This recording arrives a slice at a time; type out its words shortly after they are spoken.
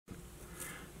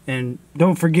And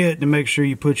don't forget to make sure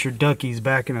you put your duckies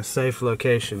back in a safe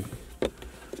location.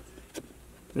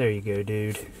 There you go,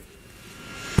 dude.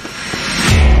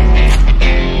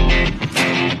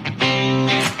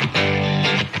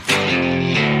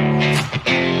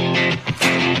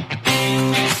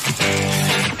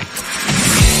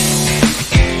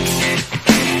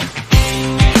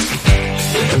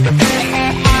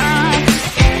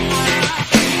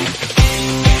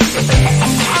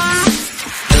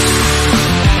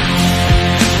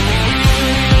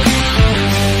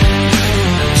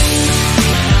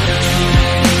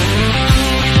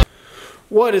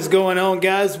 What is going on,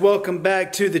 guys? Welcome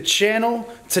back to the channel.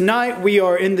 Tonight we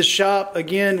are in the shop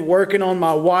again working on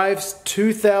my wife's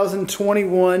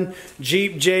 2021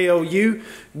 Jeep JLU.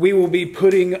 We will be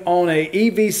putting on a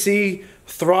EVC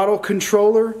throttle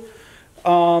controller.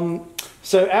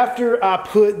 So after I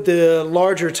put the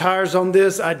larger tires on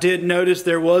this, I did notice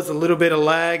there was a little bit of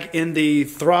lag in the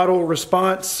throttle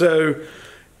response. So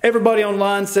everybody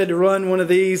online said to run one of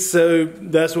these, so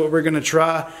that's what we're going to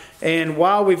try. And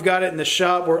while we've got it in the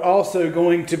shop, we're also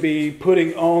going to be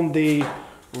putting on the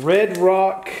Red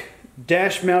Rock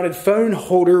dash-mounted phone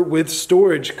holder with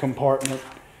storage compartment.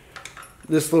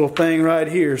 This little thing right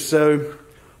here. So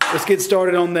let's get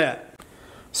started on that.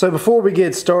 So before we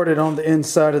get started on the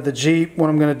inside of the Jeep,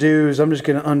 what I'm going to do is I'm just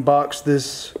going to unbox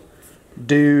this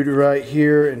dude right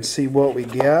here and see what we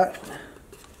got.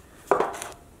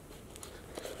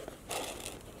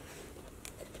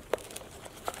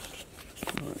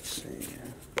 Let's see,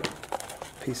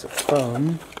 piece of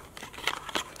foam.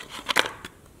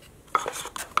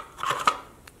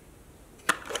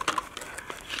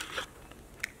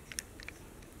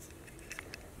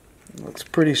 Looks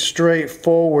pretty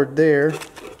straightforward there.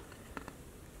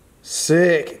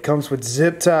 Sick. It comes with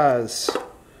zip ties.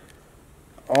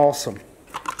 Awesome.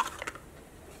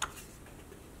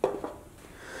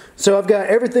 So I've got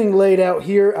everything laid out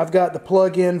here. I've got the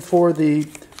plug-in for the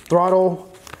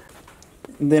throttle.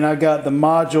 And then I got the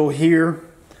module here.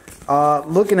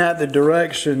 Looking at the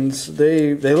directions,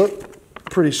 they look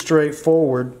pretty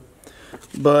straightforward.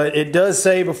 But it does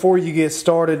say before you get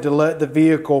started to let the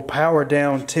vehicle power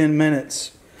down 10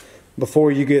 minutes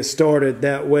before you get started.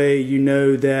 That way you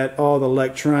know that all the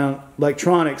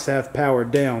electronics have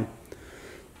powered down.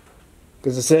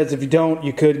 Because it says if you don't,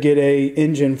 you could get a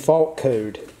engine fault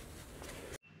code.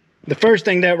 The first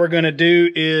thing that we're going to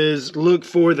do is look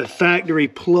for the factory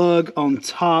plug on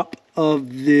top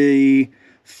of the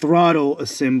throttle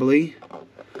assembly. I'm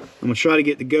going to try to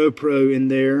get the GoPro in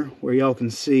there where y'all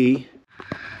can see.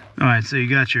 Alright, so you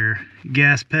got your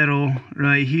gas pedal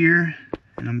right here,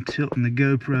 and I'm tilting the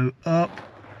GoPro up,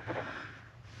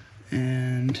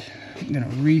 and I'm going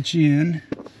to reach in.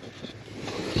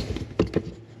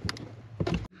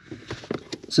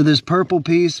 So this purple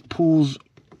piece pulls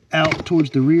out towards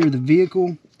the rear of the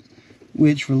vehicle,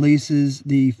 which releases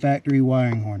the factory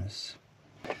wiring harness.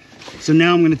 So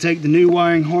now I'm going to take the new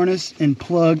wiring harness and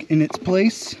plug in its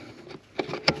place.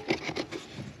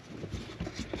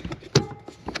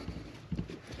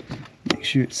 Make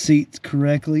sure it seats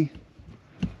correctly.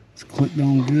 It's clicked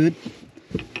on good.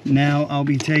 Now I'll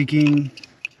be taking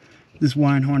this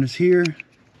wiring harness here.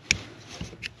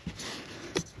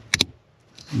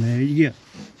 And there you go.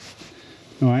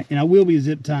 Alright, and I will be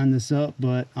zip tying this up,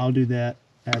 but I'll do that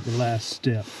at the last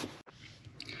step.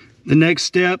 The next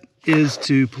step is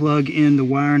to plug in the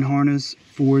wiring harness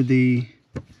for the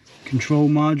control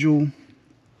module,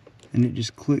 and it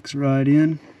just clicks right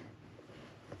in.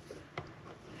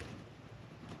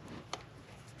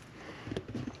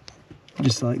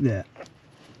 Just like that.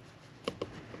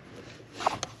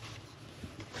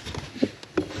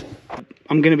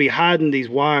 I'm going to be hiding these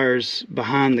wires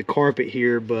behind the carpet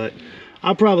here, but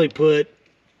I'll probably put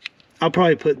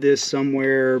this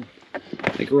somewhere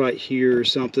like right here or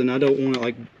something. I don't want it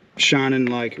like shining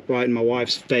like right in my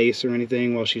wife's face or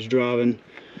anything while she's driving.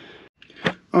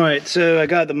 Alright, so I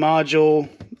got the module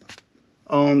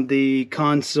on the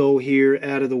console here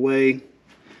out of the way.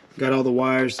 Got all the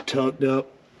wires tucked up.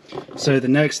 So the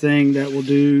next thing that we'll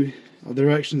do, the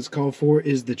directions called for,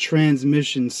 is the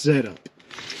transmission setup.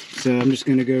 So I'm just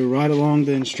going to go right along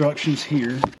the instructions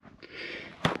here.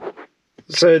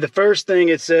 So the first thing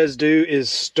it says do is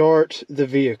start the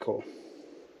vehicle.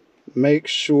 Make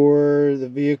sure the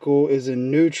vehicle is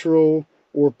in neutral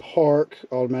or park,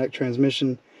 automatic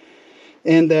transmission,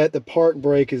 and that the park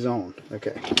brake is on.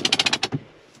 Okay.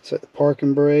 Set the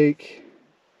parking brake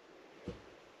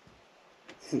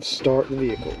and start the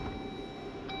vehicle.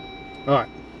 Alright,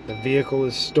 the vehicle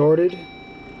is started.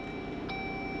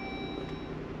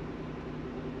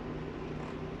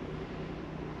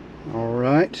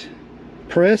 Alright,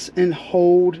 Press and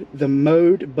hold the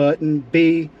mode button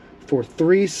B for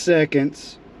 3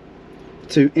 seconds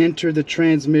to enter the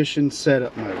transmission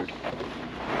setup mode.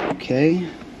 Okay.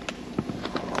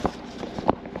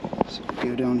 So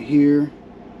go down here.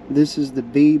 This is the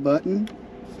B button.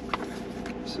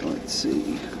 So let's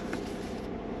see.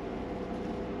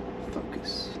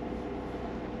 Focus.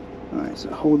 Alright, so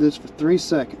hold this for 3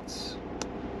 seconds.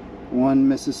 1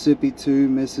 Mississippi, 2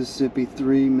 Mississippi,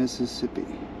 3 Mississippi.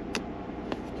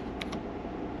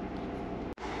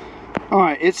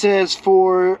 Alright, it says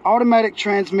for automatic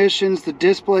transmissions, the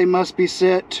display must be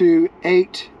set to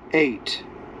 8.8.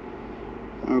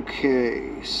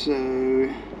 Okay,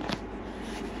 so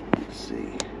let's see.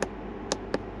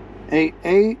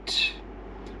 8.8.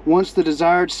 Once the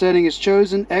desired setting is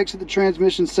chosen, exit the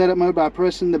transmission setup mode by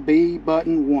pressing the B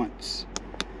button once.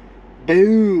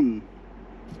 Boom.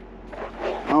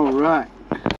 Alright.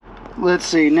 Let's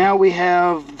see, now we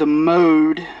have the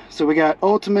mode. So we got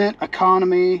ultimate,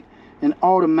 economy, and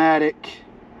automatic.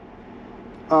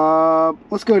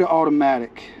 Let's go to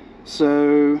automatic.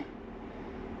 So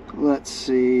let's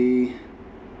see.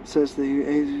 It says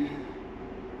the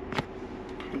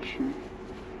pressure.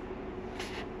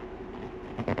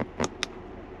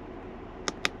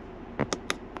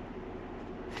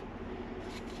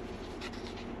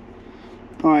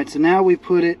 Alright, so now we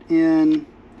put it in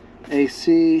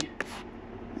AC,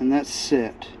 and that's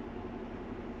set.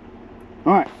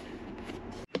 Alright.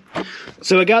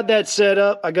 So I got that set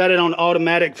up. I got it on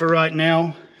automatic for right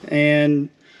now. And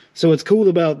so what's cool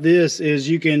about this is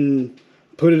you can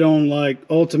put it on like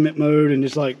ultimate mode and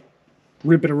just like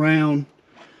rip it around.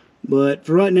 But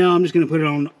for right now, I'm just going to put it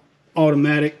on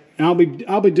automatic. And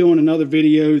I'll be doing another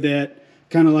video that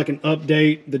kind of like an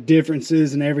update, the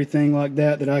differences and everything like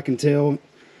that I can tell.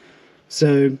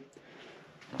 So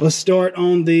let's start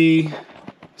on the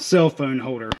cell phone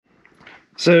holder.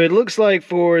 So it looks like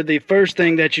for the first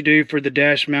thing that you do for the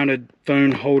dash mounted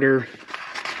phone holder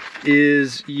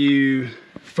is you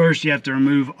have to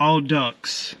remove all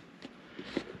ducts.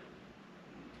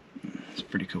 It's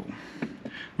pretty cool.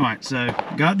 Alright, so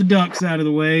got the ducts out of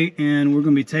the way, and we're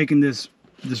going to be taking this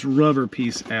rubber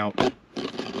piece out.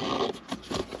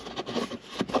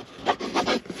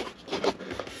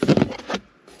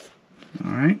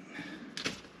 Alright.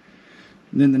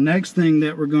 Then the next thing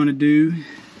that we're going to do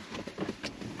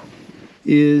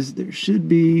is there should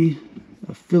be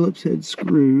a Phillips head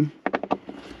screw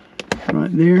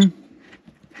right there.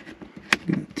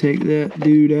 Gonna take that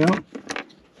dude out.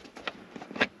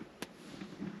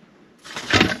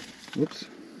 Whoops.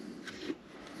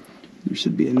 There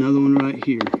should be another one right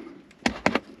here.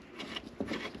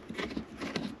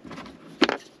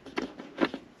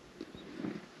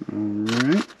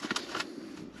 Alright.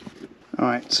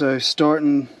 Alright, so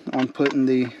starting on putting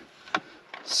the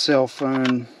cell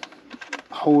phone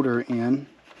holder in.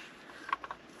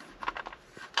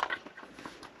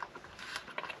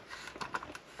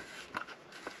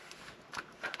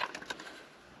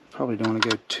 Probably don't want to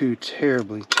go too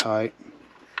terribly tight.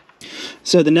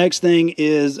 So the next thing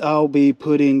is I'll be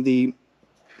putting the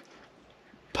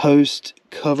post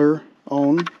cover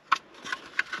on.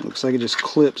 Looks like it just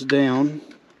clips down.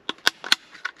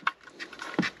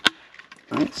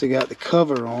 Alright, so got the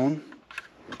cover on.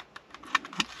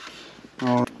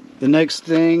 The next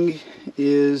thing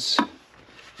is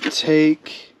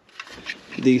take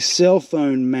the cell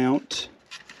phone mount,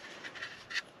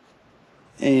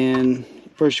 and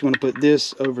first you want to put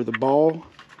this over the ball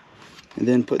and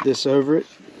then put this over it.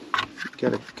 You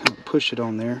got to kind of push it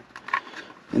on there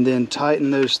and then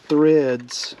tighten those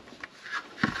threads.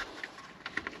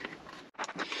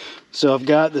 So I've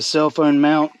got the cell phone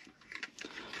mount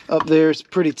up there. It's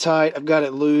pretty tight. I've got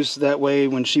it loose, that way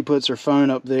when she puts her phone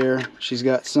up there, she's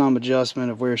got some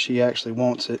adjustment of where she actually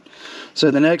wants it.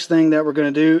 So the next thing that we're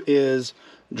going to do is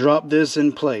drop this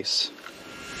in place.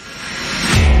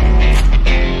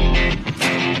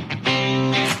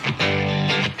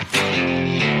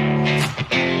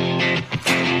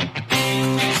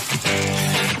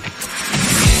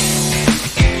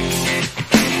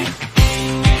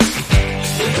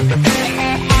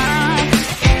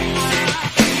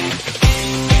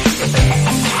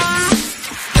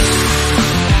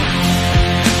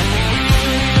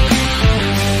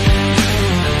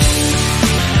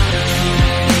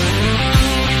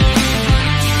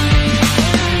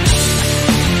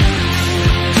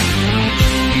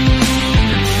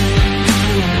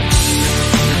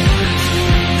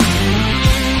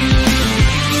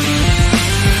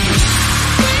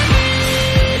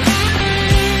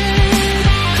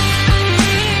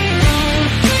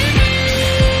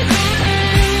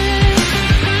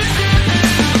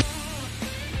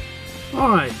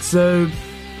 So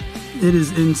it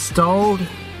is installed,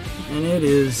 and it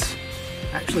is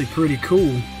actually pretty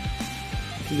cool.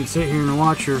 You can sit here and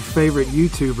watch your favorite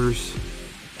YouTubers,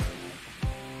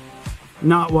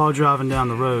 not while driving down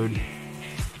the road,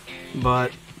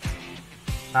 but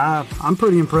I'm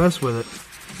pretty impressed with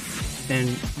it.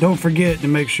 And don't forget to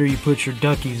make sure you put your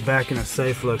duckies back in a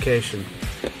safe location.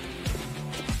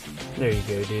 There you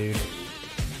go, dude.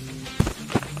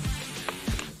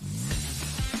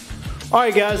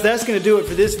 Alright guys, that's going to do it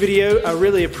for this video. I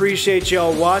really appreciate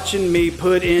y'all watching me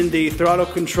put in the throttle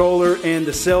controller and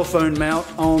the cell phone mount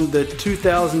on the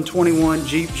 2021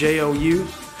 Jeep JLU.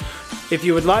 If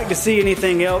you would like to see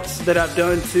anything else that I've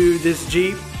done to this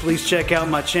Jeep, please check out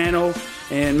my channel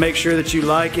and make sure that you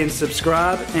like and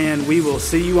subscribe, and we will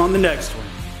see you on the next one.